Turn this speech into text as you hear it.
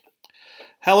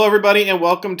Hello, everybody, and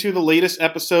welcome to the latest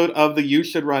episode of the You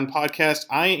Should Run podcast.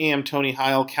 I am Tony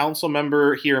Heil, council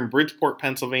member here in Bridgeport,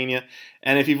 Pennsylvania.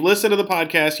 And if you've listened to the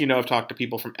podcast, you know I've talked to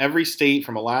people from every state,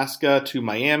 from Alaska to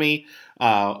Miami,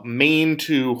 Maine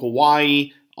to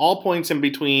Hawaii, all points in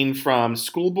between, from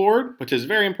school board, which is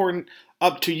very important,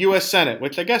 up to U.S. Senate,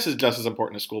 which I guess is just as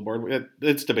important as school board.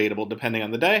 It's debatable depending on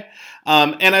the day.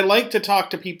 And I like to talk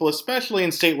to people, especially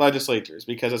in state legislatures,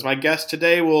 because as my guest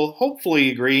today will hopefully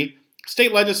agree,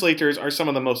 state legislatures are some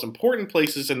of the most important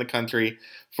places in the country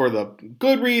for the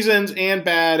good reasons and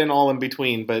bad and all in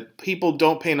between, but people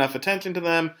don't pay enough attention to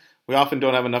them. We often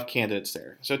don't have enough candidates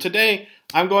there. So today,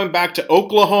 I'm going back to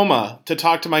Oklahoma to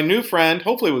talk to my new friend,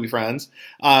 hopefully we'll be friends,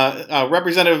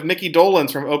 Representative Mickey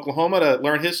Dollens from Oklahoma, to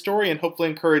learn his story and hopefully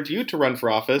encourage you to run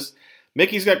for office.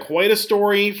 Mickey's got quite a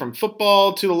story from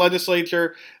football to the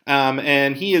legislature,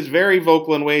 and he is very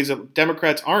vocal in ways that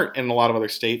Democrats aren't in a lot of other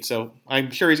states, so I'm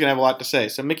sure he's going to have a lot to say.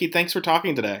 So, Mickey, thanks for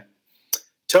talking today.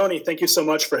 Tony, thank you so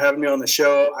much for having me on the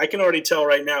show. I can already tell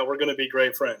right now we're going to be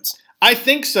great friends. I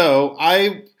think so.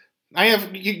 I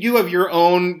have you have your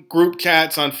own group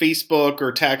chats on Facebook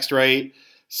or text, right?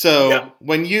 So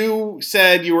When you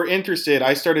said you were interested,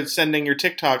 I started sending your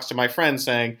TikToks to my friends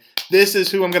saying, this is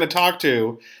who I'm going to talk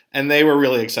to, and they were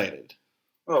really excited.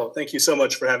 Oh, thank you so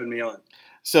much for having me on.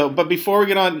 So, but before we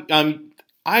get on,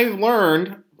 I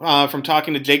learned from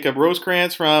talking to Jacob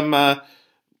Rosecrans from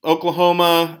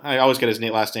Oklahoma. I always get his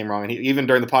last name wrong, and even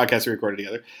during the podcast we recorded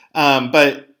together.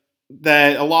 But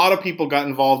that a lot of people got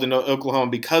involved in Oklahoma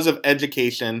because of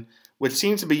education, which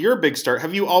seems to be your big start.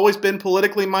 Have you always been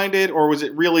politically minded, or was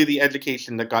it really the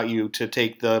education that got you to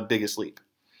take the biggest leap?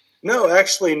 No,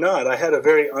 actually not. I had a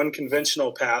very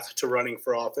unconventional path to running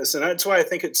for office, and that's why I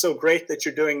think it's so great that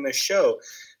you're doing this show.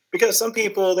 Because some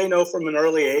people, they know from an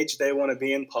early age they want to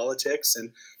be in politics,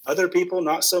 and other people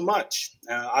not so much.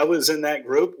 I was in that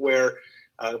group where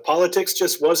politics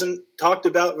just wasn't talked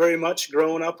about very much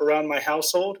growing up around my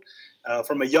household.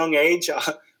 From a young age,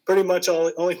 pretty much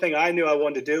the only thing I knew I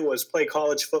wanted to do was play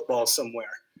college football somewhere.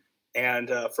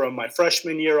 And from my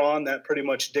freshman year on, that pretty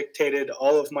much dictated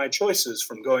all of my choices,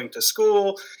 from going to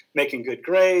school, making good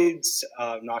grades,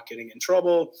 not getting in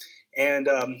trouble. And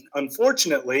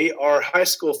unfortunately, our high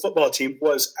school football team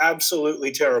was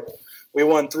absolutely terrible. We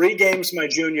won 3 games my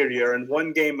junior year and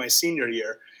 1 game my senior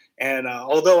year. And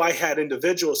although I had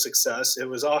individual success, it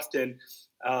was often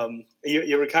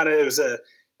you were it was a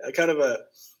kind of a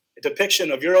depiction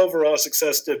of your overall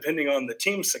success depending on the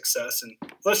team's success. And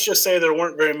let's just say there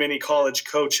weren't very many college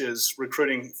coaches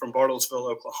recruiting from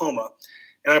Bartlesville, Oklahoma.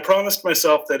 And I promised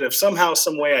myself that if somehow,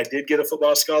 some way I did get a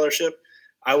football scholarship,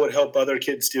 I would help other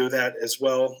kids do that as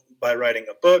well by writing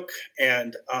a book.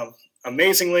 And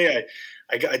amazingly,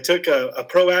 I took a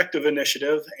proactive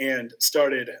initiative and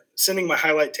started sending my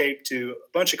highlight tape to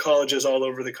a bunch of colleges all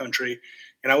over the country.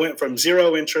 And I went from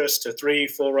 0 interest to 3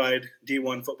 full-ride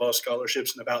D1 football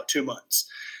scholarships in about 2 months.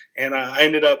 And I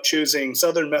ended up choosing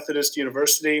Southern Methodist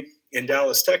University in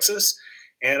Dallas, Texas.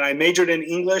 And I majored in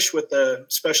English with a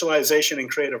specialization in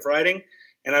creative writing.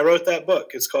 And I wrote that book.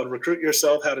 It's called Recruit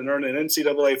Yourself, How to Earn an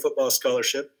NCAA Football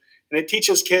Scholarship. And it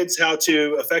teaches kids how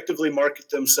to effectively market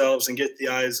themselves and get the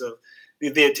eyes of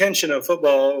the attention of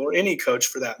football, or any coach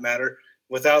for that matter,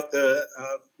 without the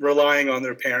relying on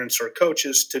their parents or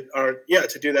coaches to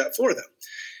do that for them.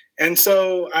 And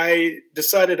so I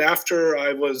decided after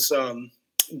I was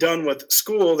done with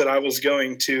school that I was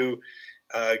going to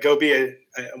go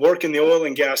work in the oil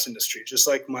and gas industry, just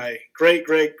like my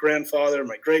great-great-grandfather,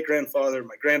 my great-grandfather,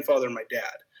 my grandfather, and my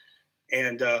dad.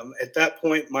 And at that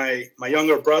point, my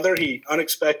younger brother, he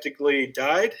unexpectedly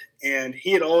died, and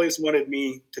he had always wanted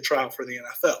me to try out for the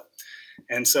NFL.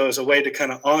 And so as a way to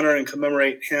kind of honor and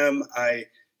commemorate him, I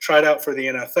tried out for the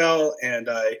NFL, and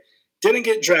I didn't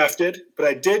get drafted, but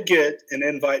I did get an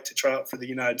invite to try out for the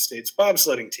United States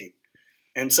bobsledding team.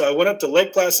 And so I went up to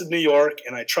Lake Placid, New York,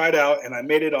 and I tried out, and I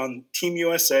made it on Team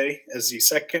USA as the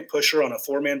second pusher on a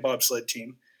 4-man bobsled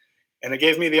team. And it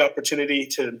gave me the opportunity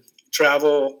to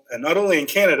travel, and not only in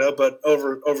Canada, but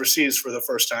overseas for the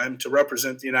first time, to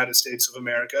represent the United States of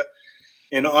America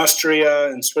in Austria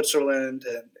and Switzerland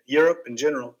and Europe in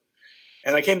general.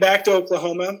 And I came back to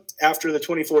Oklahoma after the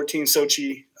 2014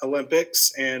 Sochi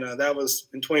Olympics, and that was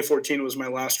in 2014 was my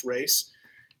last race.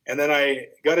 And then I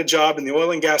got a job in the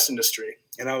oil and gas industry,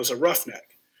 and I was a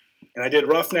roughneck. And I did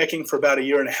roughnecking for about a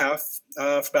year and a half,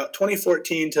 from about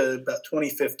 2014 to about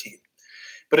 2015.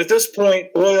 But at this point,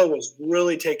 oil was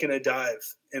really taking a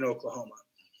dive in Oklahoma.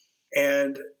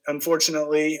 And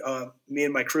unfortunately, me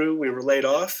and my crew, we were laid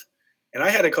off. And I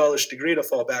had a college degree to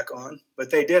fall back on,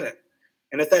 but they didn't.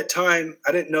 And at that time,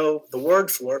 I didn't know the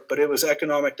word for it, but it was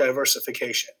economic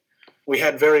diversification. We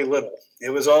had very little. It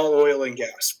was all oil and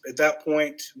gas. At that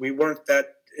point, we weren't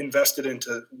that invested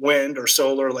into wind or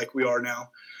solar like we are now.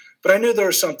 But I knew there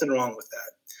was something wrong with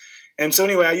that. And so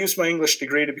anyway, I used my English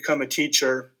degree to become a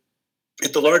teacher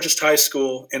at the largest high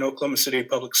school in Oklahoma City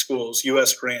Public Schools,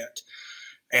 U.S. Grant.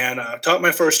 And I taught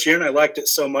my first year, and I liked it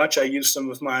so much, I used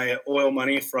some of my oil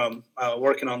money from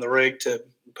working on the rig to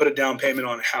put a down payment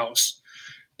on a house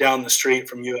down the street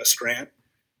from U.S. Grant,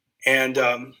 and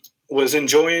was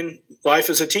enjoying life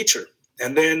as a teacher.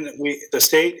 And then the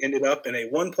state ended up in a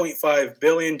 $1.5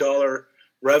 billion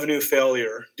revenue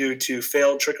failure due to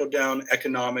failed trickle-down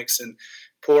economics and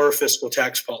poor fiscal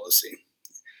tax policy,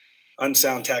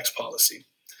 unsound tax policy.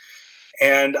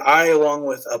 And I, along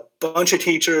with a bunch of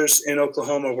teachers in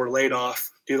Oklahoma, were laid off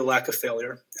due to lack of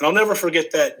failure. And I'll never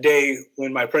forget that day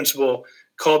when my principal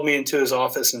called me into his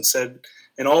office and said,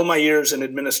 in all my years in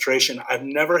administration, I've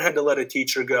never had to let a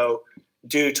teacher go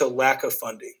due to lack of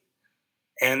funding.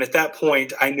 And at that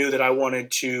point, I knew that I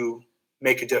wanted to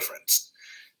make a difference,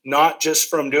 not just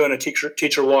from doing a teacher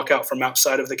walkout from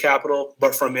outside of the Capitol,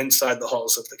 but from inside the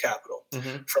halls of the Capitol,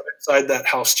 from inside that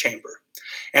House chamber.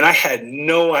 And I had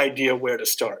no idea where to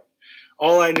start.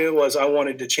 All I knew was I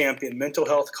wanted to champion mental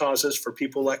health causes for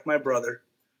people like my brother.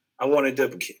 I wanted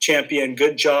to champion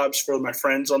good jobs for my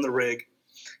friends on the rig.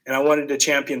 And I wanted to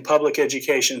champion public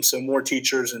education so more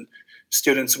teachers and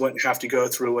students wouldn't have to go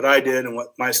through what I did and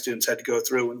what my students had to go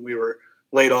through when we were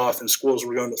laid off and schools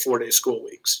were going to 4-day school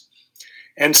weeks.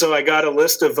 And so I got a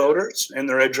list of voters and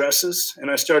their addresses, and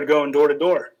I started going door to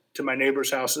door to my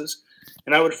neighbors' houses.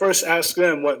 And I would first ask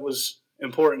them what was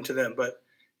important to them. But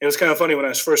it was kind of funny when I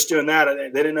was first doing that, they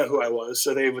didn't know who I was.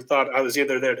 So they thought I was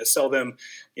either there to sell them,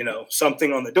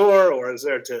 something on the door, or I was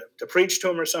there to preach to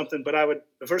them or something. But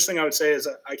the first thing I would say is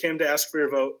I came to ask for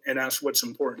your vote and ask what's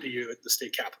important to you at the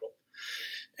state capitol.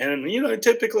 And,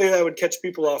 typically that would catch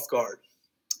people off guard.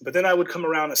 But then I would come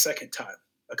around a second time,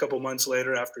 a couple months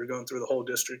later after going through the whole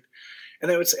district. And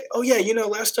they would say, oh, yeah,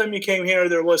 last time you came here,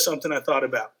 there was something I thought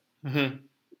about.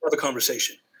 Another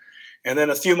conversation. And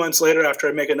then a few months later, after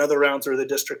I make another round through the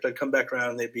district, I'd come back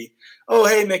around and they'd be, oh,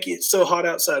 hey, Mickey, it's so hot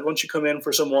outside. Why don't you come in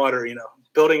for some water?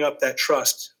 Building up that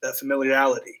trust, that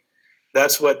familiarity.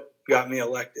 That's what got me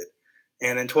elected.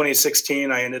 And in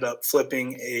 2016, I ended up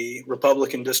flipping a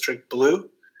Republican district blue.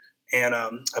 And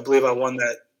I believe I won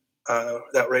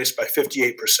that race by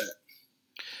 58%.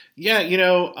 Yeah,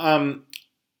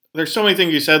 there's so many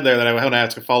things you said there that I want to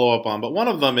ask a follow-up on. But one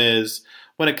of them is,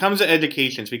 when it comes to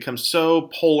education, it's become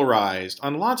so polarized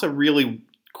on lots of really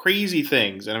crazy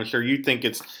things. And I'm sure you think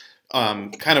it's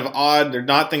kind of odd. They're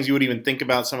not things you would even think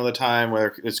about some of the time,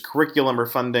 whether it's curriculum or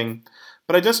funding.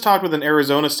 But I just talked with an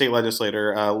Arizona state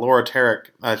legislator, Laura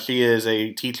Tarek. She is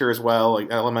a teacher as well, an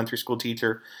elementary school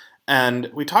teacher. And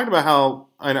we talked about how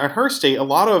in her state, a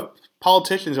lot of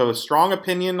politicians who have a strong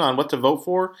opinion on what to vote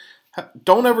for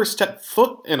don't ever step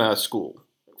foot in a school.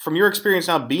 From your experience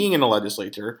now being in the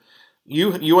legislature,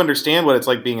 you understand what it's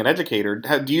like being an educator.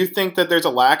 Do you think that there's a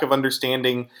lack of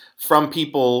understanding from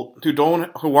people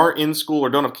who aren't in school or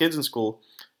don't have kids in school?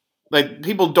 Like,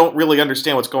 people don't really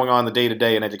understand what's going on in the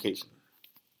day-to-day in education.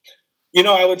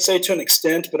 I would say to an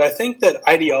extent, but I think that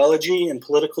ideology and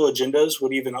political agendas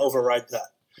would even override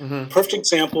that. Perfect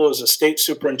example is a state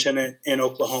superintendent in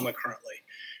Oklahoma currently.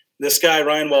 This guy,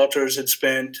 Ryan Walters, had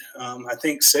spent, I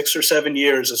think, 6 or 7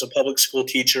 years as a public school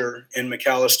teacher in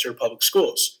McAllister Public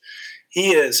Schools.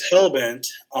 He is hell-bent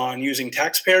on using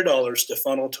taxpayer dollars to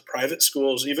funnel to private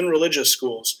schools, even religious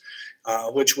schools,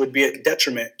 which would be a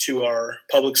detriment to our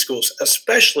public schools,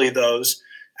 especially those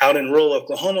out in rural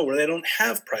Oklahoma where they don't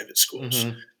have private schools.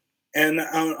 And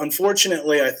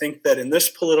unfortunately, I think that in this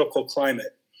political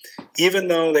climate, even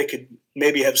though they could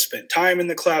maybe have spent time in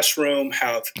the classroom,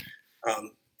 have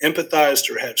empathized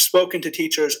or have spoken to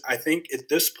teachers, I think at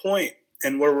this point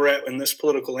and where we're at in this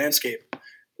political landscape,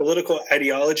 political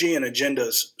ideology and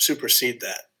agendas supersede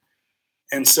that.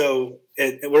 And so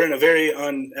we're in a very,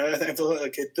 I feel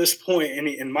like at this point,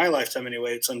 in my lifetime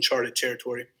anyway, it's uncharted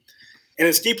territory. And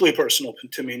it's deeply personal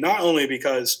to me, not only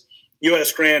because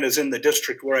U.S. Grant is in the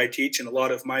district where I teach, and a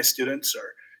lot of my students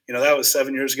are, that was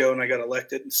 7 years ago when I got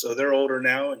elected. And so they're older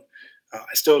now, and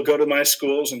I still go to my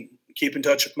schools and keep in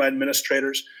touch with my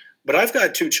administrators. But I've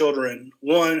got 2 children,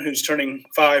 one who's turning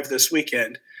 5 this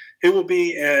weekend, who will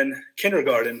be in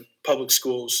kindergarten public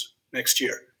schools next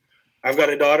year. I've got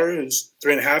a daughter who's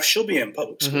 3.5. She'll be in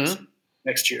public schools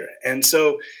next year. And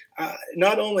so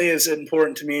not only is it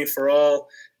important to me for all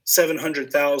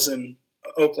 700,000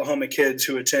 Oklahoma kids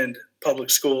who attend public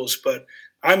schools, but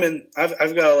I've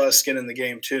got a lot of skin in the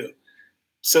game too.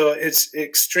 So it's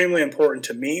extremely important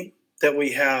to me that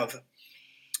we have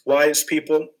wise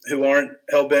people who aren't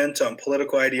hell-bent on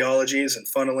political ideologies and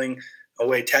funneling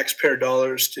away taxpayer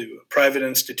dollars to private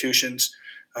institutions,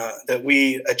 that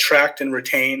we attract and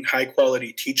retain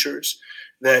high-quality teachers,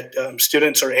 that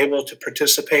students are able to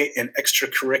participate in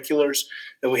extracurriculars,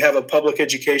 that we have a public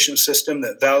education system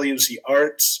that values the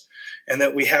arts, and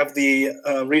that we have the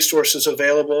resources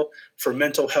available for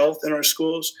mental health in our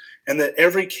schools, and that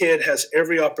every kid has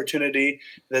every opportunity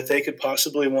that they could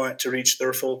possibly want to reach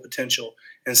their full potential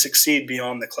and succeed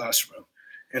beyond the classroom.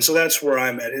 And so that's where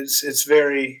I'm at. It's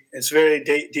very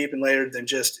deep and layered than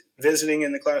just visiting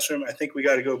in the classroom. I think we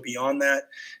got to go beyond that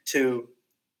to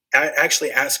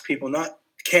actually ask people, not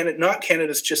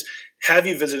candidates, just have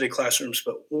you visited classrooms,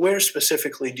 but where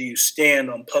specifically do you stand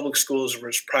on public schools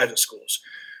versus private schools?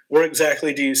 Where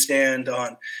exactly do you stand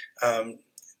on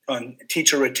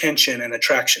teacher retention and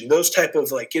attraction? Those type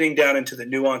of getting down into the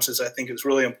nuances, I think, is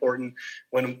really important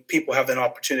when people have an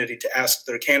opportunity to ask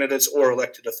their candidates or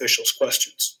elected officials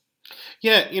questions.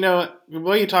 Yeah, the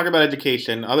way you talk about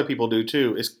education, other people do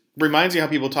too, it reminds you how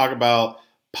people talk about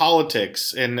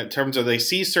politics in terms of they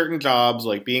see certain jobs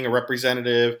like being a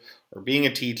representative or being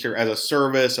a teacher as a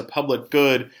service, a public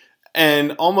good,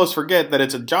 and almost forget that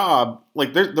it's a job.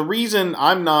 Like the reason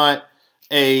I'm not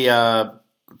a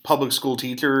public school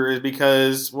teacher is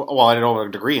because, well, I don't have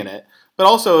a degree in it, but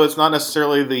also it's not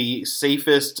necessarily the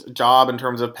safest job in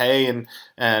terms of pay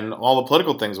and all the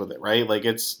political things with it, right? Like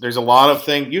there's a lot of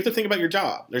things, you have to think about your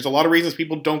job. There's a lot of reasons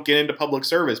people don't get into public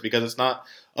service because it's not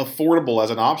affordable as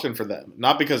an option for them.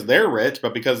 Not because they're rich,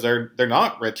 but because they're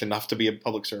not rich enough to be a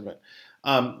public servant.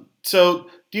 So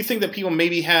do you think that people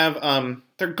maybe have,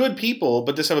 they're good people,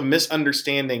 but just have a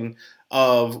misunderstanding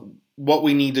of what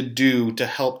we need to do to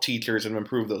help teachers and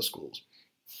improve those schools?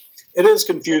 It is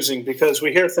confusing because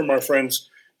we hear from our friends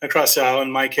across the aisle,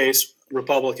 in my case,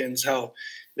 Republicans, how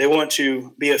they want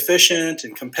to be efficient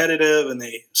and competitive and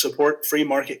they support free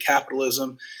market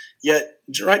capitalism. Yet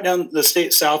right down the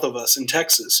state south of us in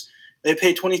Texas, they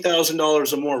pay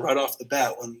 $20,000 or more right off the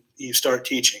bat when you start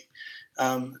teaching.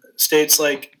 States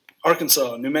like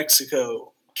Arkansas, New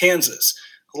Mexico, Kansas,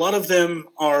 a lot of them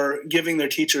are giving their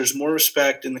teachers more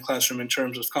respect in the classroom in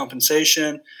terms of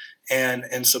compensation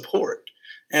and support.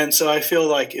 And so I feel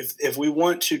like if we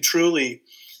want to truly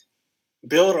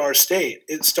build our state,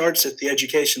 it starts at the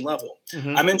education level.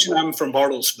 Mm-hmm. I mentioned I'm from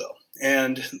Bartlesville,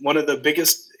 and one of the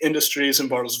biggest industries in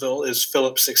Bartlesville is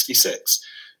Phillips 66,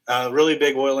 a really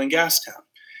big oil and gas town.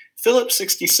 Phillips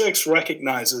 66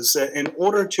 recognizes that in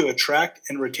order to attract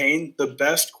and retain the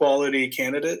best quality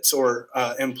candidates or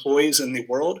employees in the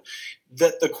world,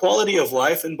 that the quality of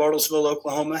life in Bartlesville,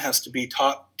 Oklahoma has to be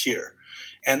top tier.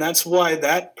 And that's why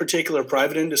that particular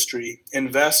private industry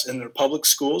invests in their public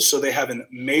schools. So they have an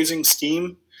amazing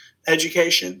STEAM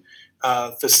education,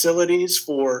 facilities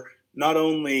for not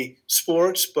only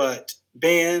sports, but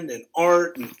band and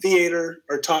art and theater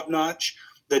are top notch.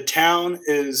 The town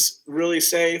is really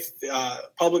safe.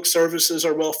 Public services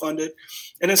are well funded.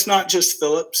 And it's not just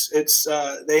Phillips. It's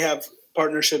they have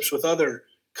partnerships with other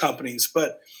companies.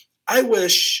 But I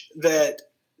wish that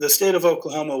the state of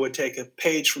Oklahoma would take a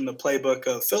page from the playbook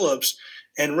of Phillips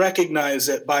and recognize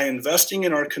that by investing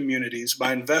in our communities,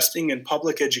 by investing in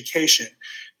public education,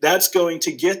 that's going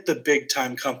to get the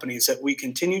big-time companies that we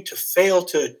continue to fail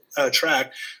to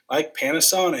attract, like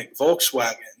Panasonic,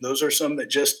 Volkswagen. Those are some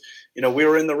that just, we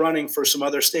were in the running for some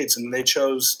other states, and they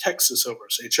chose Texas over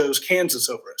us. They chose Kansas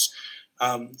over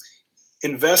us.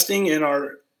 Investing in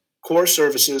our core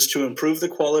services to improve the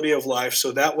quality of life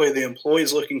so that way the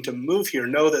employees looking to move here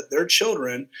know that their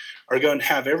children are going to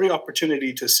have every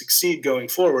opportunity to succeed going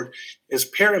forward is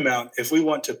paramount if we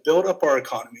want to build up our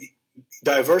economy,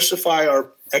 diversify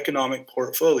our economic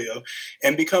portfolio,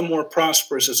 and become more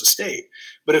prosperous as a state.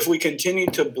 But if we continue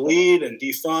to bleed and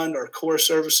defund our core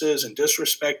services and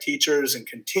disrespect teachers and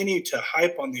continue to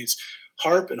harp on these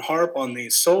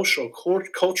social,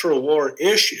 cultural war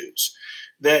issues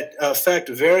that affect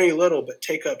very little but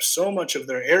take up so much of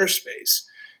their airspace,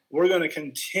 we're going to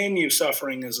continue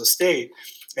suffering as a state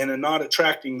and are not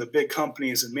attracting the big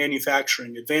companies and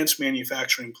advanced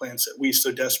manufacturing plants that we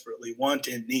so desperately want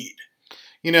and need.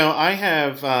 I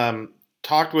have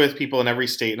talked with people in every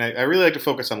state, and I really like to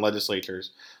focus on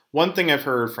legislatures. One thing I've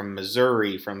heard from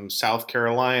Missouri, from South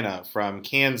Carolina, from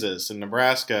Kansas and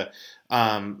Nebraska,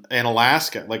 and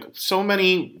Alaska, like so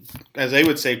many, as they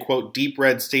would say, quote, deep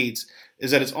red states, is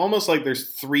that it's almost like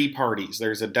there's three parties.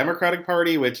 There's a Democratic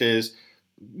Party, which is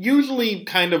usually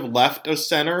kind of left of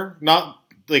center, not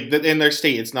like in their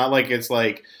state. It's not like it's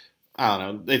like I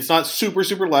don't know. It's not super,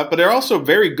 super left, but they're also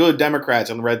very good Democrats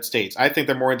in red states. I think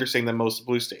they're more interesting than most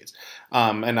blue states.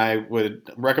 And I would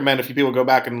recommend if you people go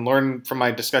back and learn from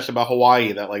my discussion about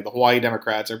Hawaii that like the Hawaii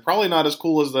Democrats are probably not as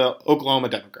cool as the Oklahoma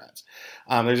Democrats.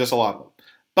 There's just a lot of them.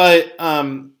 But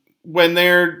when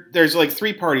there's like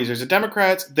three parties, there's the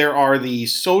Democrats, there are the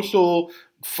social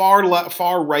far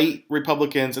right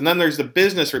Republicans, and then there's the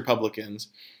business Republicans.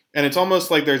 And it's almost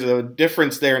like there's a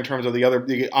difference there in terms of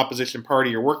the opposition party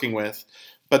you're working with,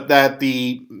 but that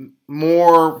the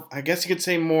more, I guess you could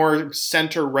say more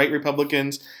center-right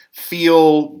Republicans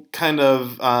feel kind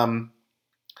of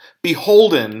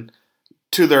beholden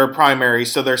to their primary,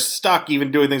 so they're stuck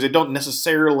even doing things they don't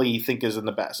necessarily think is in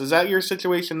the best. Is that your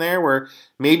situation there, where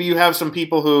maybe you have some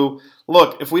people who,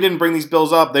 look, if we didn't bring these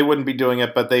bills up, they wouldn't be doing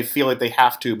it, but they feel like they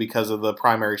have to because of the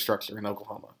primary structure in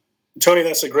Oklahoma? Tony,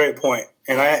 that's a great point.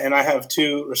 And I have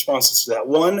two responses to that.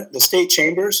 One, the state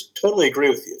chambers, totally agree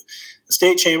with you. The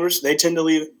state chambers, they tend to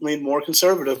lean more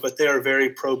conservative, but they are very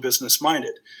pro-business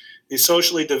minded. These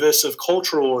socially divisive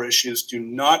cultural war issues do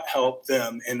not help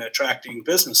them in attracting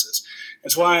businesses.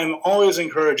 That's why I'm always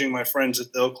encouraging my friends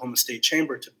at the Oklahoma State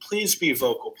Chamber to please be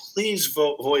vocal, please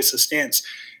voice a stance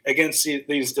against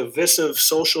these divisive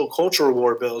social cultural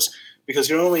war bills, because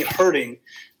you're only hurting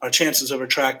our chances of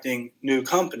attracting new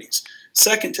companies.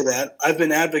 Second to that, I've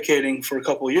been advocating for a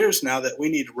couple of years now that we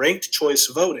need ranked choice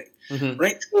voting. Mm-hmm.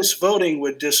 Ranked choice voting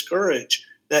would discourage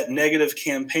that negative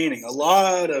campaigning. A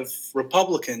lot of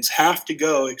Republicans have to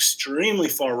go extremely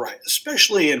far right,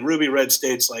 especially in ruby red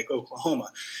states like Oklahoma,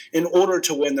 in order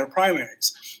to win their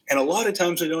primaries. And a lot of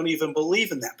times they don't even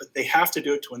believe in that, but they have to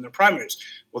do it to win their primaries.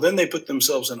 Well, then they put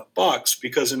themselves in a box,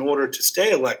 because in order to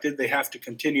stay elected, they have to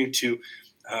continue to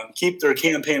keep their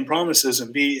campaign promises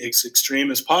and be as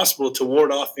extreme as possible to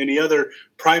ward off any other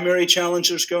primary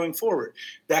challengers going forward.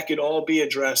 That could all be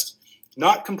addressed,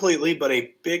 not completely, but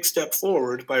a big step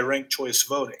forward by ranked choice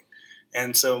voting.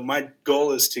 And so my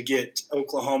goal is to get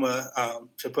Oklahoma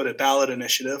to put a ballot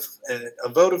initiative, a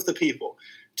vote of the people,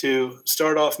 to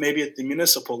start off maybe at the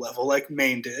municipal level like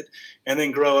Maine did, and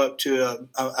then grow up to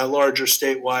a larger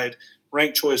statewide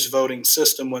ranked choice voting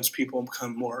system once people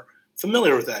become more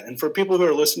familiar with that. And for people who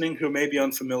are listening who may be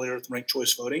unfamiliar with ranked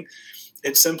choice voting,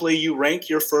 it's simply you rank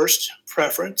your first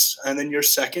preference, and then your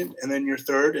second, and then your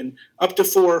third, and up to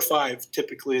 4 or 5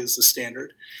 typically is the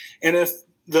standard. And if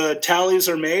the tallies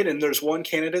are made and there's one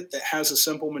candidate that has a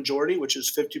simple majority, which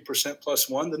is 50% plus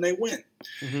 1, then they win.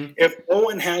 Mm-hmm. If no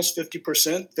one has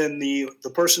 50%, then the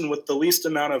person with the least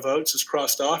amount of votes is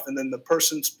crossed off, and then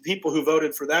the people who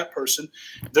voted for that person,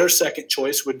 their second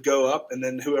choice would go up, and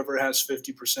then whoever has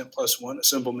 50% plus 1, a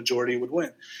simple majority, would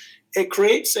win. It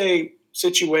creates a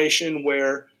situation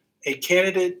where a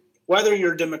candidate, whether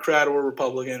you're Democrat or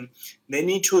Republican, they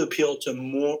need to appeal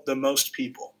to the most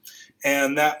people.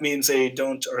 And that means they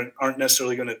aren't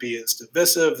necessarily going to be as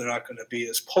divisive. They're not going to be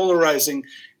as polarizing.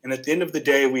 And at the end of the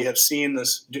day, we have seen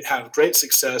this have great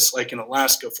success, like in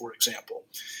Alaska, for example.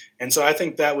 And so I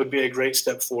think that would be a great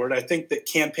step forward. I think that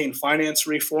campaign finance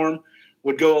reform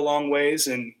would go a long ways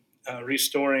in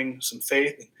restoring some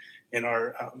faith in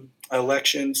our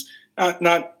elections.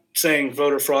 Not saying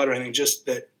voter fraud or anything, just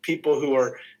that people who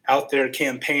are out there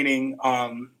campaigning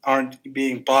aren't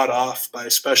being bought off by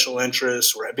special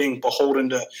interests or being beholden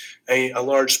to a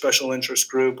large special interest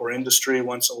group or industry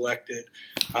once elected.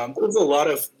 There's a lot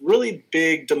of really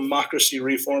big democracy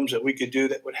reforms that we could do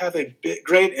that would have a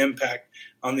great impact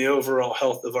on the overall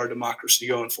health of our democracy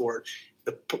going forward.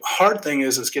 The hard thing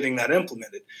is getting that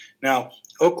implemented. Now,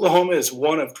 Oklahoma is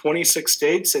one of 26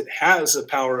 states that has the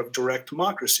power of direct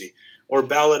democracy or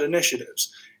ballot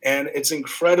initiatives. And it's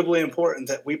incredibly important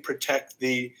that we protect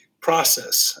the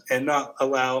process and not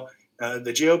allow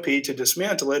the GOP to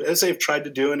dismantle it, as they've tried to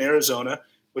do in Arizona,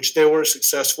 which they were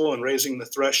successful in raising the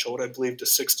threshold, I believe, to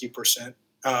 60%.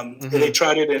 They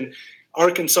tried it in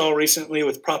Arkansas recently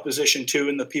with Proposition 2,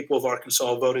 and the people of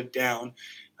Arkansas voted down.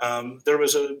 There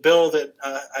was a bill that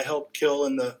I helped kill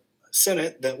in the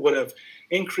Senate that would have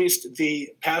increased the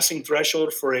passing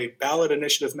threshold for a ballot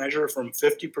initiative measure from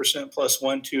 50% plus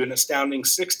 1 to an astounding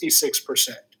 66%.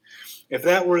 If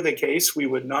that were the case, we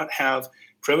would not have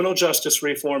criminal justice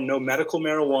reform, no medical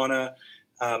marijuana,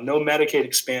 no Medicaid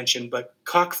expansion, but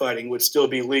cockfighting would still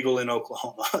be legal in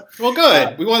Oklahoma. Well,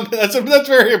 good. We want that's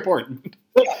very important.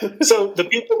 Yeah. So the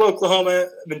people of Oklahoma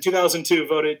in 2002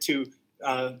 voted to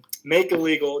make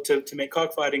illegal, to make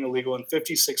cockfighting illegal, and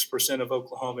 56% of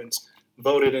Oklahomans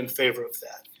voted in favor of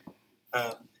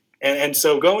that. And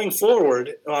so going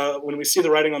forward, when we see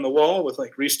the writing on the wall with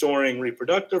like restoring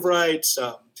reproductive rights,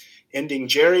 ending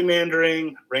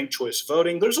gerrymandering, ranked choice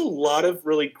voting, there's a lot of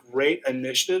really great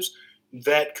initiatives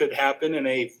that could happen in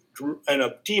a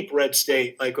deep red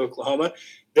state like Oklahoma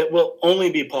that will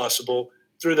only be possible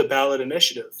through the ballot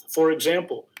initiative. For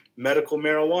example, medical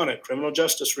marijuana, criminal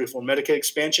justice reform, Medicaid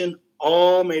expansion,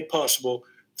 all made possible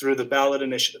through the ballot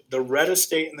initiative. The reddest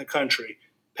state in the country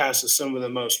passes some of the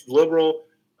most liberal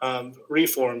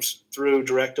reforms through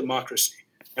direct democracy.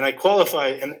 And I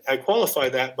qualify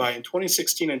that by in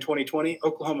 2016 and 2020,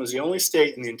 Oklahoma is the only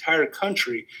state in the entire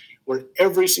country where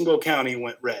every single county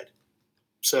went red.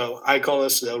 So I call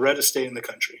us the reddest state in the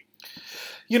country.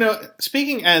 You know,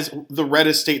 speaking as the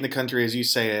reddest state in the country, as you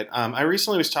say it, I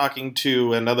recently was talking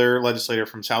to another legislator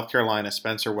from South Carolina,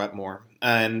 Spencer Wetmore,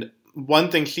 and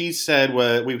one thing she said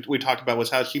we talked about was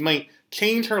how she might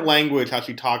change her language, how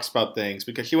she talks about things,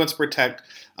 because she wants to protect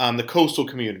the coastal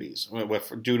communities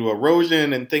due to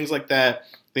erosion and things like that.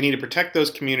 They need to protect those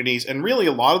communities, and really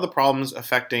a lot of the problems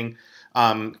affecting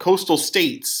coastal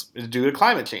states is due to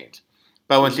climate change.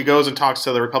 But when she goes and talks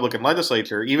to the Republican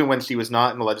legislature, even when she was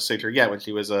not in the legislature yet, when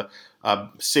she was a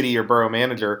city or borough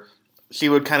manager, she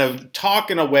would kind of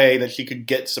talk in a way that she could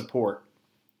get support.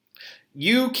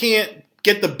 You can't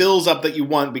get the bills up that you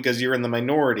want because you're in the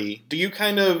minority. Do you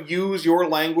kind of use your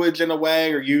language in a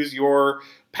way, or use your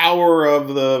power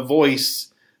of the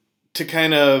voice to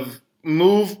kind of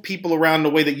move people around in a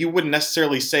way that you wouldn't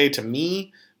necessarily say to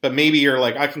me, but maybe you're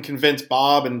like, I can convince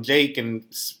Bob and Jake and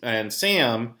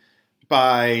Sam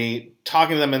by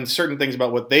talking to them in certain things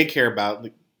about what they care about,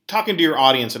 like talking to your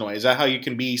audience in a way? Is that how you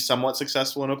can be somewhat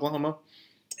successful in Oklahoma?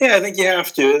 Yeah, I think you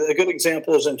have to. A good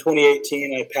example is in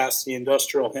 2018, I passed the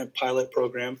Industrial Hemp Pilot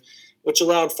Program, which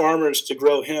allowed farmers to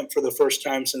grow hemp for the first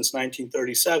time since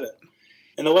 1937.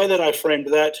 And the way that I framed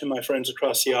that to my friends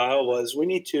across the aisle was, we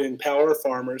need to empower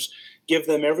farmers, give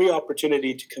them every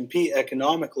opportunity to compete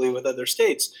economically with other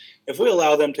states. If we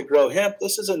allow them to grow hemp,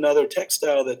 this is another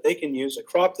textile that they can use, a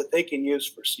crop that they can use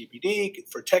for CBD,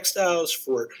 for textiles,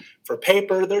 for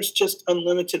paper. There's just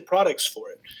unlimited products for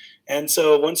it. And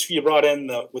so once you brought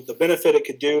in with the benefit it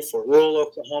could do for rural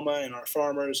Oklahoma and our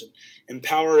farmers, and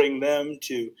empowering them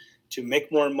to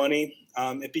make more money,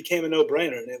 it became a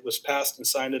no-brainer, and it was passed and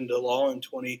signed into law in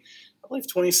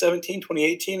 2017,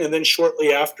 2018, and then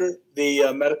shortly after,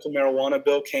 the medical marijuana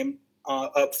bill came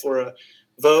up for a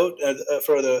vote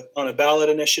on a ballot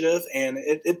initiative, and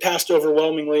it passed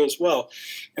overwhelmingly as well.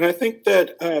 And I think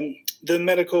that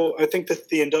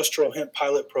the industrial hemp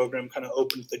pilot program kind of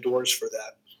opened the doors for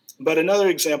that. But another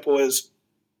example is,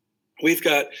 we've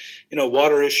got,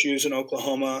 water issues in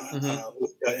Oklahoma. Mm-hmm.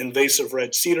 We've got invasive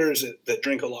red cedars that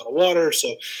drink a lot of water.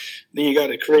 So then you got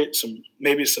to create some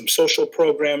social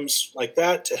programs like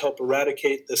that to help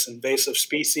eradicate this invasive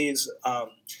species.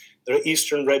 The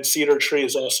eastern red cedar tree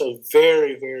is also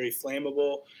very, very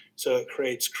flammable. So it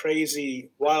creates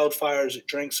crazy wildfires. It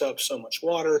drinks up so much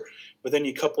water. But then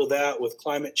you couple that with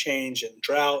climate change and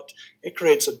drought, it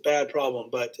creates a bad problem.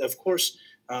 But of course,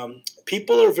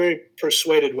 people are very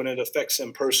persuaded when it affects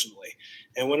them personally.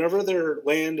 And whenever their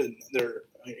land and their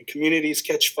communities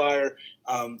catch fire,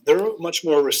 they're much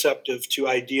more receptive to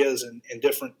ideas and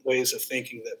different ways of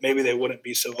thinking that maybe they wouldn't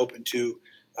be so open to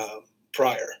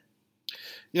prior.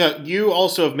 You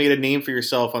also have made a name for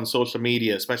yourself on social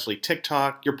media, especially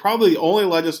TikTok. You're probably the only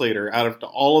legislator out of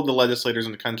all of the legislators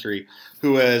in the country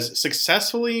who has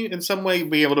successfully, in some way,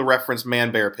 been able to reference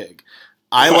man, bear, pig.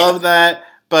 I love that,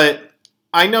 but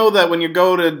I know that when you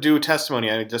go to do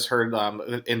testimony, I just heard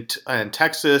in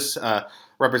Texas,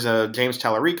 Representative James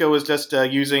Tallarico was just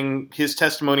using his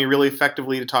testimony really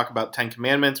effectively to talk about 10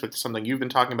 Commandments, which is something you've been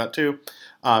talking about too,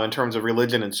 in terms of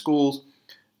religion in schools.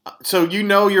 So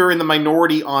you're in the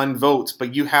minority on votes,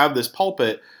 but you have this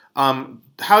pulpit.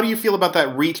 How do you feel about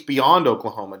that reach beyond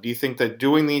Oklahoma? Do you think that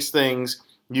doing these things,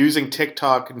 using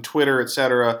TikTok and Twitter, et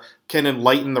cetera, can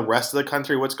enlighten the rest of the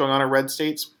country what's going on in red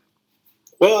states?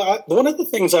 Well, one of the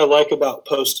things I like about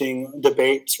posting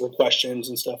debates or questions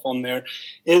and stuff on there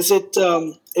is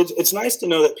it's nice to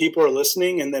know that people are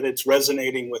listening and that it's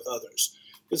resonating with others.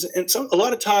 Because a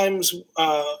lot of times,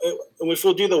 if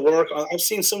we'll do the work, I've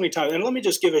seen so many times, and let me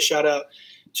just give a shout out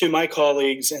to my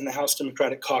colleagues in the House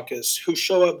Democratic Caucus who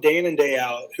show up day in and day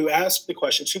out, who ask the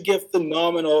questions, who give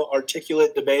phenomenal,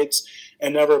 articulate debates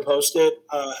and never post it.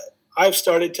 I've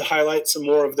started to highlight some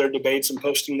more of their debates and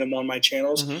posting them on my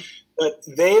channels. Mm-hmm. But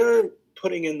they are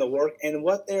putting in the work, and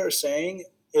what they are saying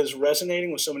is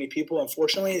resonating with so many people.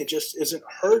 Unfortunately, it just isn't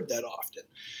heard that often.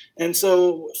 And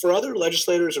so for other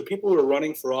legislators or people who are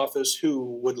running for office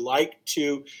who would like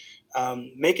to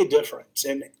make a difference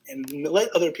and let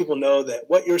other people know that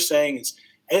what you're saying is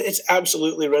It's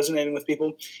absolutely resonating with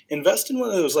people. Invest in one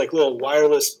of those like little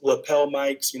wireless lapel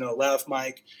mics, lav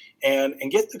mic, and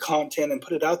get the content and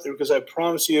put it out there, because I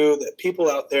promise you that people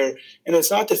out there, and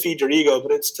it's not to feed your ego,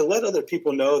 but it's to let other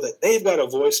people know that they've got a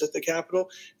voice at the Capitol.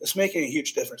 It's making a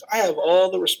huge difference. I have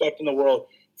all the respect in the world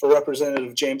for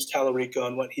Representative James Tallarico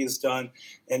and what he's done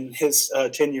in his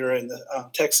tenure in the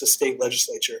Texas state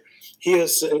legislature. He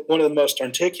is one of the most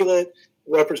articulate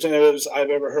representatives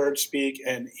I've ever heard speak,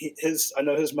 and I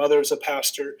know his mother is a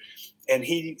pastor, and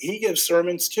he gives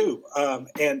sermons too.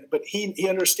 But he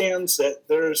understands that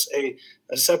there's a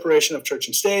separation of church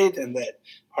and state, and that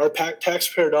our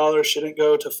taxpayer dollars shouldn't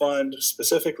go to fund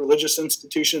specific religious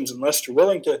institutions unless you're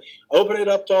willing to open it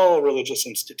up to all religious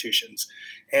institutions.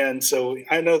 And so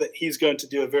I know that he's going to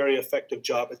do a very effective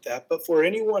job at that. But for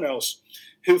anyone else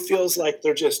who feels like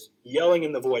they're just yelling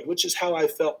in the void, which is how I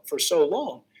felt for so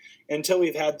long, until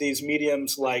we've had these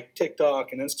mediums like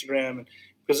TikTok and Instagram,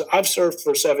 because I've served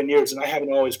for 7 years and I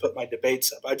haven't always put my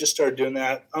debates up. I just started doing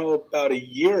that about a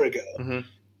year ago. Mm-hmm.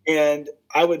 And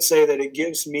I would say that it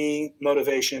gives me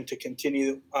motivation to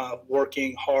continue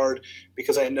working hard,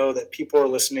 because I know that people are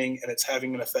listening and it's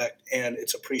having an effect and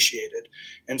it's appreciated.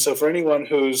 And so for anyone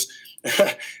who's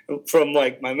from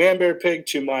like my man bear pig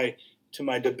to my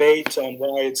debate on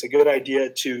why it's a good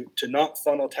idea to not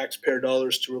funnel taxpayer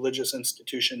dollars to religious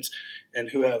institutions, and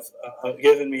who have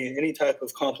given me any type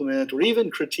of compliment or even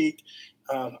critique,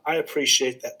 I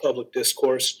appreciate that public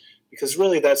discourse, because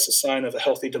really that's a sign of a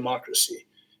healthy democracy.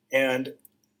 And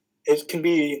it can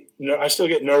be, I still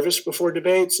get nervous before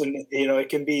debates, and, it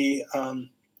can be,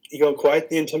 quite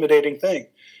the intimidating thing.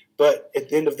 But at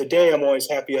the end of the day, I'm always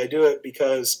happy I do it,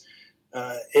 because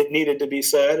it needed to be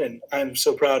said, and I'm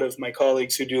so proud of my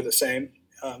colleagues who do the same.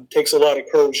 It takes a lot of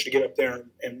courage to get up there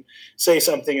and say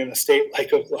something in a state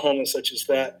like Oklahoma, such as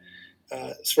that.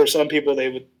 For some people, they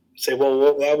would say,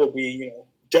 well, that would be,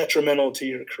 detrimental to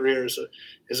your career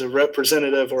as a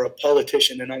representative or a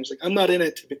politician. And I was like, I'm not in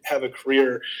it to have a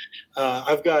career.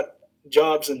 I've got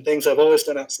jobs and things I've always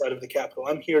done outside of the Capitol.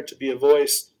 I'm here to be a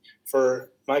voice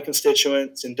for my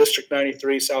constituents in District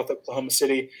 93, South Oklahoma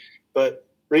City. But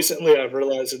recently I've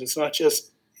realized that it's not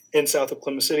just in South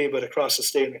Oklahoma City, but across the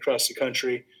state and across the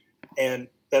country. And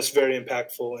that's very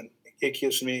impactful, and it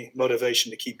gives me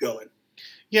motivation to keep going.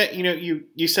 Yeah,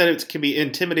 you said it can be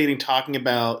intimidating talking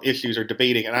about issues or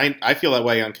debating, and I feel that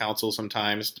way on council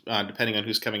sometimes, depending on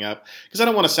who's coming up, because I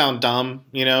don't want to sound dumb,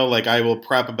 like I will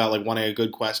prep about like wanting a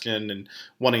good question and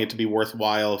wanting it to be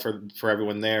worthwhile for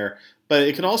everyone there. But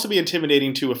it can also be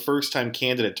intimidating to a first-time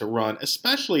candidate to run,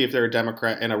 especially if they're a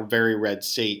Democrat in a very red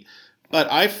state.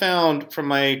 But I found from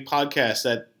my podcast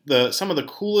that some of the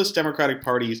coolest Democratic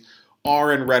parties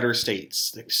are in redder states.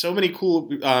 There's so many cool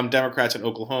Democrats in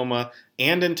Oklahoma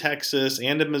and in Texas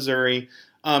and in Missouri.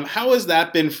 How has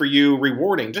that been for you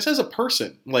rewarding, just as a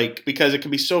person? Because it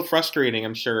can be so frustrating,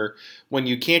 I'm sure, when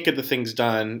you can't get the things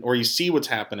done or you see what's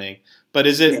happening. But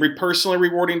is it personally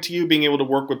rewarding to you being able to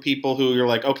work with people who you're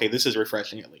like, okay, this is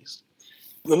refreshing at least?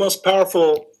 The most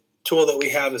powerful tool that we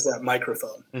have is that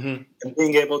microphone. Mm-hmm. And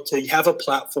being able to have a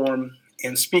platform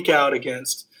and speak out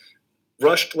against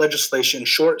rushed legislation,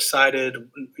 short-sighted,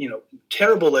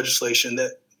 terrible legislation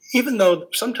that, even though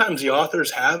sometimes the authors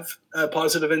have a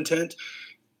positive intent,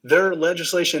 their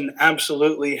legislation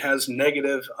absolutely has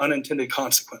negative unintended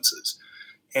consequences.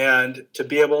 And to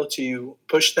be able to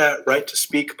push that right to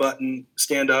speak button,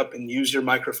 stand up and use your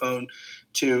microphone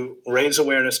to raise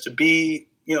awareness, to be,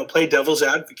 play devil's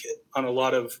advocate on a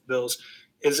lot of bills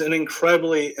is an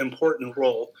incredibly important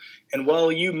role. And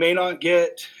while you may not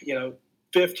get,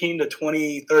 15 to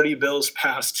 20, 30 bills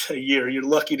passed a year, you're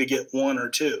lucky to get one or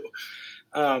two.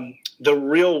 The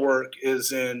real work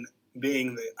is in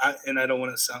being and I don't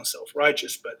want to sound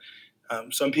self-righteous,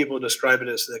 but some people describe it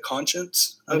as the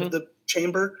conscience of the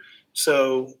chamber.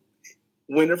 So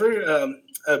whenever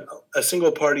a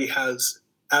single party has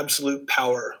absolute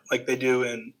power, like they do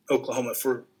in Oklahoma,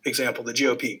 for example, the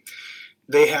GOP,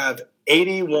 they have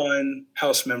 81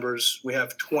 House members. We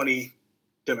have 20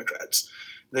 Democrats.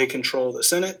 They control the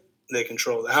Senate, they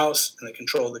control the House, and they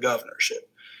control the governorship.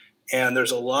 And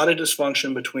there's a lot of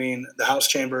dysfunction between the House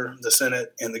chamber, the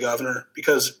Senate, and the governor,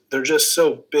 because they're just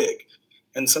so big.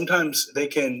 And sometimes they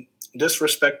can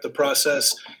disrespect the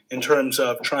process in terms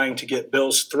of trying to get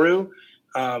bills through,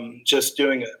 just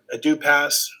doing a do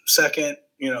pass second,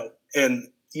 and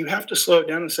you have to slow it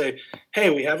down and say, hey,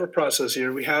 we have a process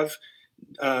here. We have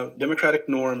democratic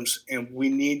norms, and we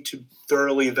need to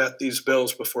thoroughly vet these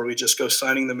bills before we just go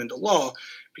signing them into law,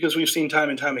 because we've seen time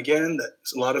and time again that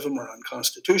a lot of them are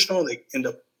unconstitutional. They end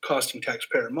up costing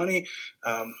taxpayer money.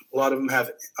 A lot of them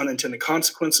have unintended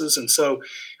consequences. And so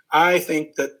I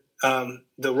think that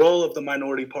the role of the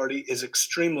minority party is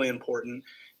extremely important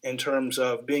in terms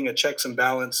of being a checks and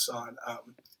balance on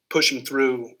pushing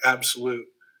through absolute,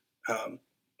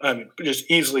 um,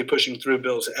 just easily pushing through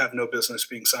bills that have no business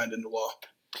being signed into law.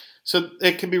 So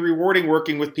it can be rewarding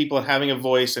working with people and having a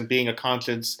voice and being a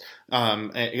conscience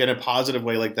in a positive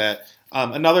way like that.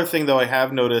 Another thing, though, I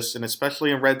have noticed, and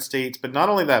especially in red states, but not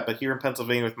only that, but here in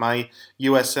Pennsylvania with my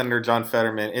U.S. Senator John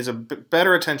Fetterman, is a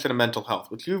better attention to mental health,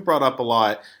 which you've brought up a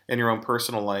lot in your own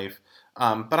personal life.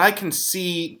 But I can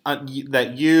see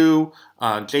that you,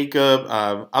 Jacob,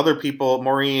 other people,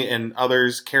 Maureen and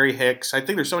others, Carrie Hicks, I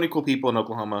think there's so many cool people in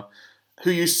Oklahoma who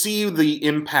you see the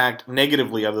impact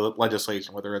negatively of the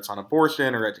legislation, whether it's on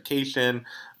abortion or education.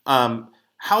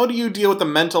 How do you deal with the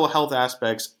mental health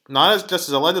aspects, not as just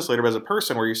as a legislator, but as a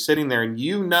person, where you're sitting there and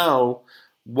you know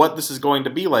what this is going to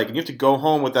be like, and you have to go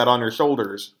home with that on your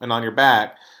shoulders and on your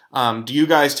back? Do you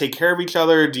guys take care of each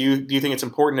other? Do you think it's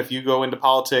important if you go into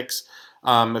politics,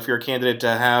 if you're a candidate, to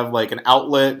have like an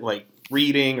outlet, like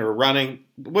reading or running?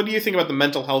 What do you think about the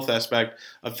mental health aspect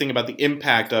of thinking about the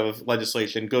impact of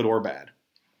legislation, good or bad?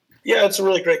 Yeah, it's a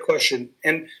really great question.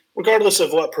 And regardless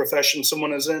of what profession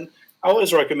someone is in, I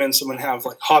always recommend someone have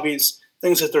like hobbies,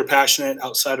 things that they're passionate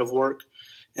outside of work.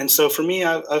 And so for me,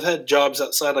 I've had jobs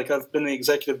outside, like I've been the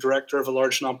executive director of a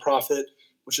large nonprofit,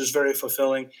 which is very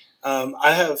fulfilling.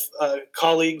 I have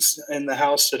colleagues in the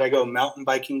house that I go mountain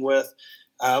biking with.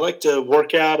 I like to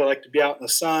work out. I like to be out in the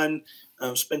sun,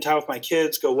 spend time with my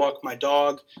kids, go walk my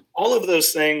dog. All of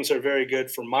those things are very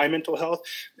good for my mental health.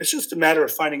 It's just a matter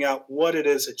of finding out what it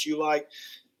is that you like.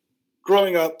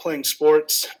 Growing up playing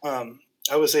sports,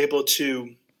 I was able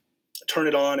to turn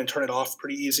it on and turn it off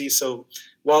pretty easy. So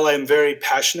while I'm very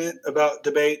passionate about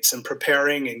debates and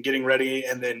preparing and getting ready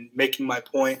and then making my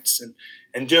points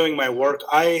and doing my work,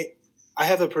 I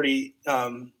have a pretty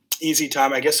easy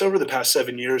time, I guess, over the past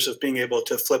 7 years of being able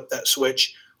to flip that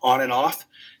switch on and off.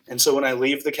 And so when I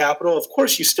leave the Capitol, of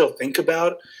course, you still think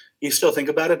about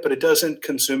it, but it doesn't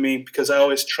consume me because I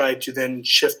always try to then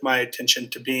shift my attention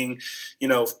to being,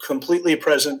 completely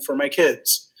present for my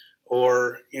kids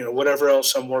or, whatever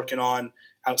else I'm working on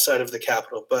outside of the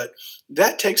Capitol. But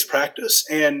that takes practice.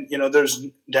 And, there's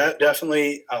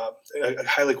definitely a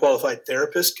highly qualified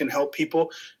therapist can help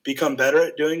people become better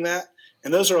at doing that.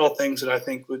 And those are all things that I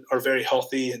think are very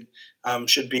healthy and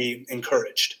should be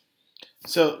encouraged.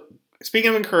 So speaking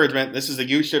of encouragement, this is the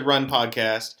You Should Run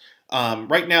podcast.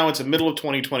 Right now, it's the middle of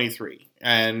 2023,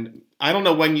 and I don't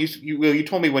know when you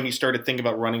told me when you started thinking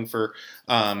about running for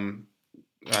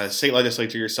state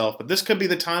legislature yourself, but this could be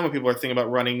the time when people are thinking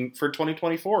about running for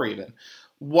 2024 even.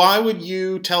 Why would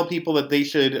you tell people that they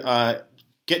should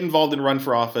get involved and run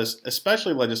for office,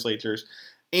 especially legislatures,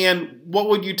 and what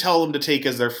would you tell them to take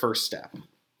as their first step?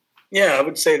 Yeah, I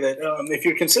would say that if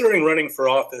you're considering running for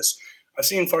office, I've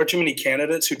seen far too many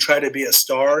candidates who try to be a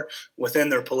star within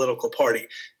their political party,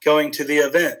 going to the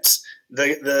events,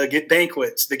 the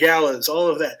banquets, the galas, all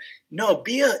of that. No,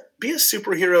 be a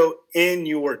superhero in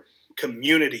your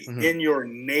community, in your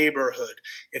neighborhood.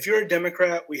 If you're a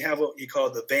Democrat, we have what you call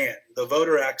the VAN, the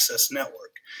Voter Access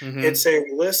Network. It's a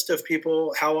list of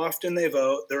people, how often they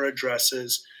vote, their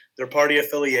addresses, their party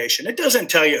affiliation. It doesn't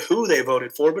tell you who they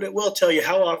voted for, but it will tell you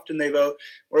how often they vote,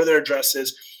 where their address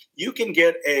is. You can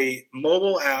get a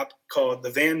mobile app called the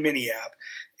Van Mini app,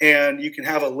 and you can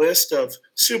have a list of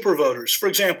super voters. For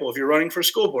example, if you're running for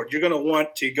school board, you're going to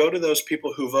want to go to those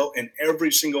people who vote in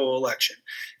every single election.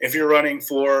 If you're running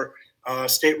for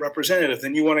state representative,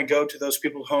 then you want to go to those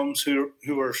people's homes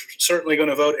who are certainly going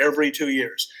to vote every 2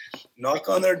 years. Knock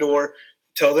on their door.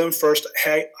 Tell them first,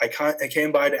 hey, I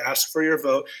came by to ask for your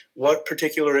vote. What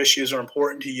particular issues are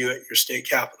important to you at your state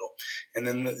capitol? And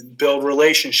then build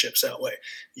relationships that way.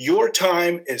 Your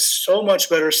time is so much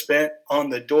better spent on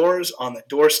the doors, on the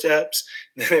doorsteps,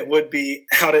 than it would be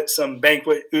out at some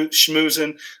banquet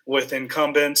schmoozing with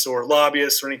incumbents or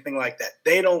lobbyists or anything like that.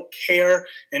 They don't care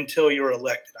until you're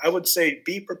elected. I would say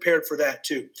be prepared for that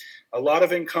too. A lot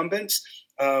of incumbents,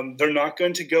 they're not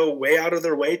going to go way out of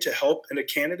their way to help in a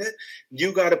candidate.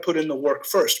 You got to put in the work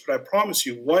first. But I promise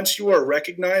you, once you are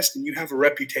recognized and you have a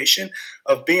reputation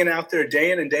of being out there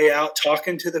day in and day out,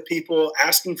 talking to the people,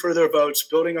 asking for their votes,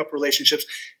 building up relationships,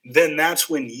 then that's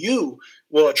when you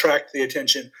will attract the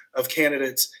attention of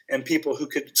candidates and people who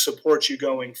could support you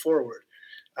going forward.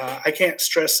 I can't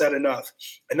stress that enough.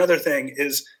 Another thing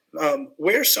is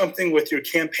wear something with your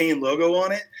campaign logo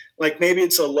on it, like maybe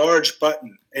it's a large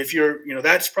button. If you're,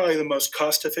 that's probably the most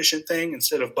cost efficient thing.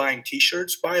 Instead of buying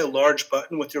t-shirts, buy a large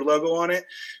button with your logo on it.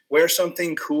 Wear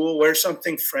something cool, wear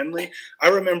something friendly. I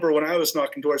remember when I was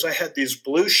knocking doors, I had these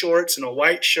blue shorts and a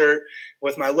white shirt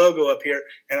with my logo up here.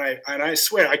 And I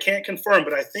swear, I can't confirm,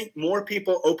 but I think more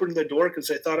people opened the door because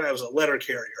they thought I was a letter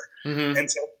carrier. Mm-hmm. And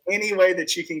so any way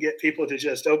that you can get people to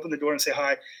just open the door and say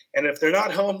hi. And if they're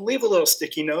not home, leave a little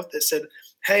sticky note that said,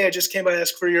 hey, I just came by to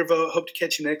ask for your vote. Hope to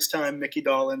catch you next time, Mickey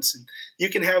Dollens. And you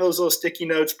can have those little sticky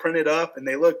notes printed up, and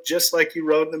they look just like you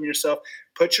wrote them yourself.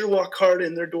 Put your walk card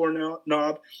in their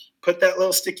doorknob, put that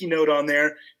little sticky note on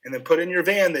there, and then put in your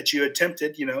van that you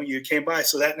attempted, you came by.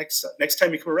 So that next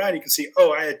time you come around, you can see,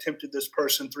 oh, I attempted this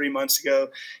person 3 months ago.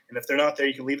 And if they're not there,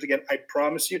 you can leave it again. I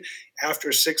promise you,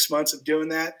 after 6 months of doing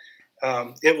that,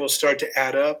 it will start to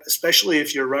add up, especially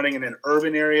if you're running in an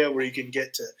urban area where you can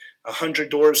get to 100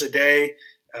 doors a day.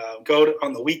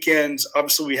 On the weekends.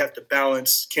 Obviously, we have to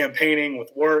balance campaigning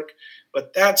with work,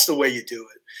 but that's the way you do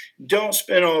it. Don't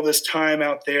spend all this time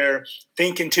out there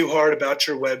thinking too hard about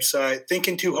your website,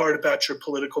 thinking too hard about your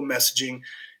political messaging.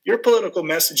 Your political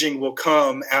messaging will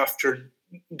come after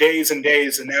days and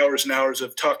days and hours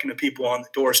of talking to people on the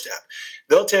doorstep.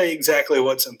 They'll tell you exactly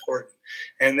what's important.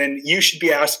 And then you should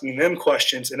be asking them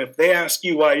questions. And if they ask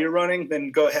you why you're running,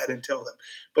 then go ahead and tell them.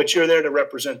 But you're there to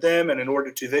represent them. And in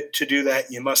order to do that,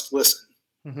 you must listen.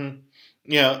 Mm-hmm.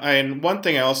 Yeah. And one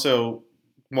thing I also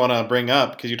want to bring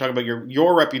up, because you talk about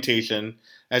your reputation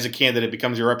as a candidate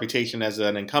becomes your reputation as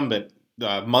an incumbent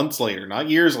months later, not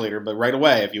years later, but right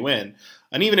away if you win.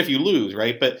 And even if you lose,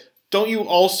 right? But don't you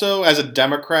also, as a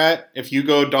Democrat, if you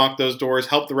go knock those doors,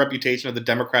 help the reputation of the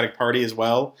Democratic Party as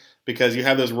well? Because you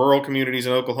have those rural communities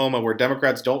in Oklahoma where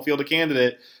Democrats don't field a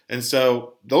candidate. And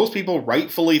so those people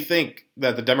rightfully think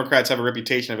that the Democrats have a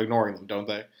reputation of ignoring them, don't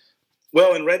they?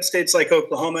 Well, in red states like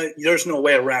Oklahoma, there's no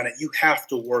way around it. You have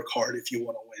to work hard if you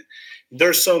want to win.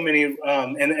 There's so many,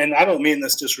 and I don't mean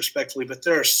this disrespectfully, but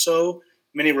there are so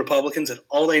many Republicans that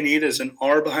all they need is an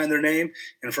R behind their name.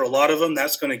 And for a lot of them,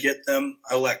 that's going to get them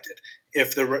elected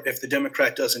if the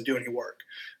Democrat doesn't do any work.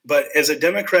 But as a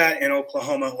Democrat in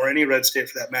Oklahoma or any red state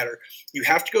for that matter, you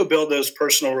have to go build those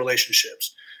personal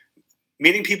relationships.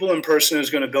 Meeting people in person is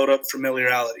going to build up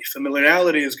familiarity.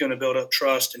 Familiarity is going to build up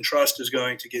trust, and trust is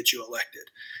going to get you elected.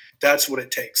 That's what it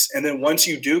takes. And then once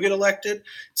you do get elected,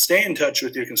 stay in touch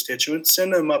with your constituents.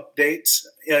 Send them updates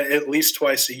at least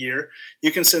twice a year.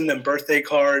 You can send them birthday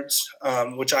cards,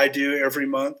 which I do every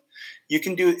month. You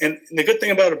can do, and the good thing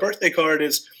about a birthday card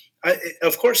is,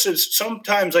 of course,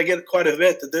 sometimes I get quite a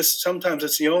bit that sometimes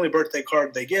it's the only birthday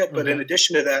card they get. But in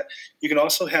addition to that, you can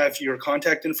also have your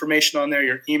contact information on there,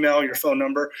 your email, your phone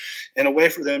number, and a way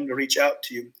for them to reach out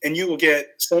to you. And you will get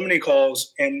so many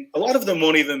calls, and a lot of them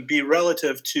won't even be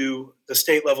relative to the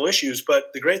state level issues.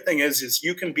 But the great thing is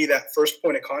you can be that first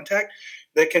point of contact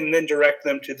that can then direct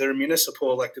them to their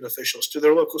municipal elected officials, to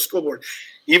their local school board,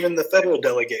 even the federal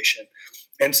delegation.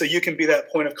 And so you can be that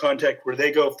point of contact where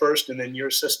they go first, and then your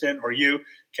assistant or you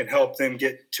can help them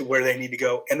get to where they need to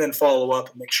go, and then follow up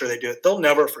and make sure they do it. They'll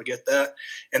never forget that,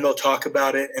 and they'll talk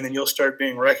about it, and then you'll start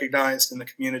being recognized in the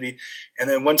community. And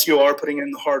then once you are putting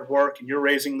in the hard work and you're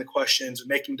raising the questions and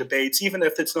making debates, even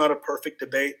if it's not a perfect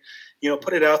debate,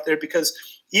 put it out there, because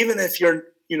even if you're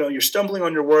stumbling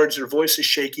on your words, your voice is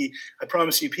shaky, I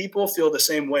promise you, people feel the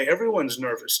same way. Everyone's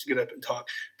nervous to get up and talk,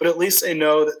 but at least they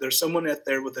know that there's someone out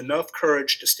there with enough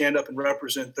courage to stand up and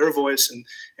represent their voice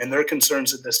and their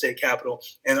concerns at the state capitol.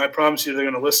 And I promise you, they're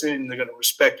going to listen and they're going to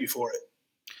respect you for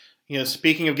it.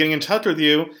 Speaking of getting in touch with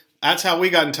you, that's how we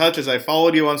got in touch. As I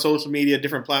followed you on social media,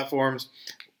 different platforms.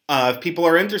 If people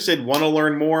are interested, want to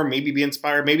learn more, maybe be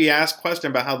inspired, maybe ask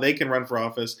questions about how they can run for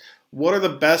office, what are the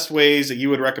best ways that you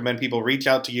would recommend people reach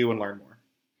out to you and learn more?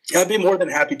 I'd be more than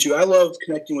happy to. I love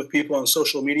connecting with people on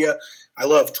social media. I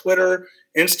love Twitter,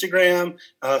 Instagram,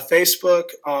 Facebook,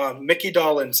 Mickey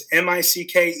Dollens,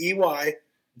 MickeyDollens.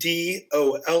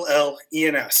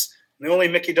 I'm the only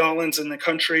Mickey Dollens in the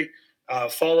country.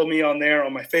 Follow me on there.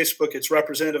 On my Facebook, it's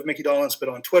Representative Mickey Dollens, but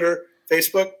on Twitter,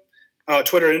 Facebook,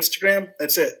 Twitter, Instagram,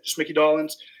 that's it. Just Mickey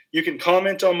Dollens. You can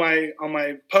comment on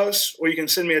my posts, or you can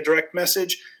send me a direct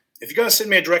message. If you're going to send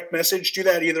me a direct message, do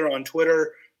that either on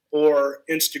Twitter or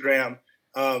Instagram,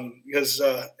 because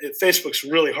Facebook's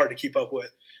really hard to keep up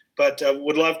with. But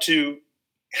would love to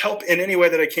help in any way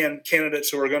that I can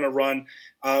candidates who are going to run.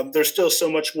 There's still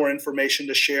so much more information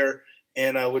to share,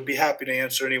 and I would be happy to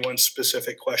answer anyone's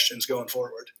specific questions going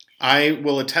forward. I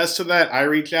will attest to that. I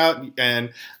reach out,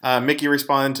 and Mickey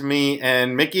responded to me.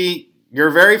 And Mickey, You're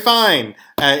very fine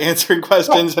at answering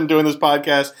questions and doing this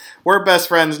podcast. We're best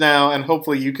friends now, and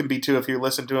hopefully you can be too if you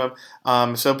listen to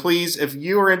him. So please, if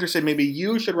you are interested, maybe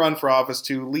you should run for office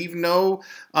to leave no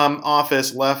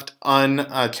office left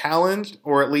unchallenged,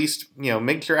 or at least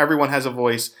make sure everyone has a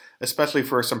voice, especially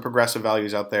for some progressive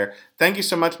values out there. Thank you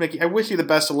so much, Mickey. I wish you the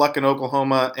best of luck in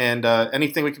Oklahoma, and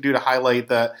anything we can do to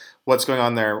highlight what's going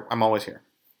on there, I'm always here.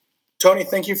 Tony,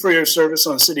 thank you for your service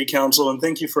on City Council, and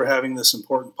thank you for having this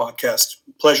important podcast.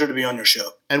 Pleasure to be on your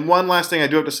show. And one last thing I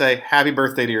do have to say, happy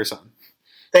birthday to your son.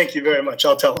 Thank you very much.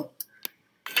 I'll tell him.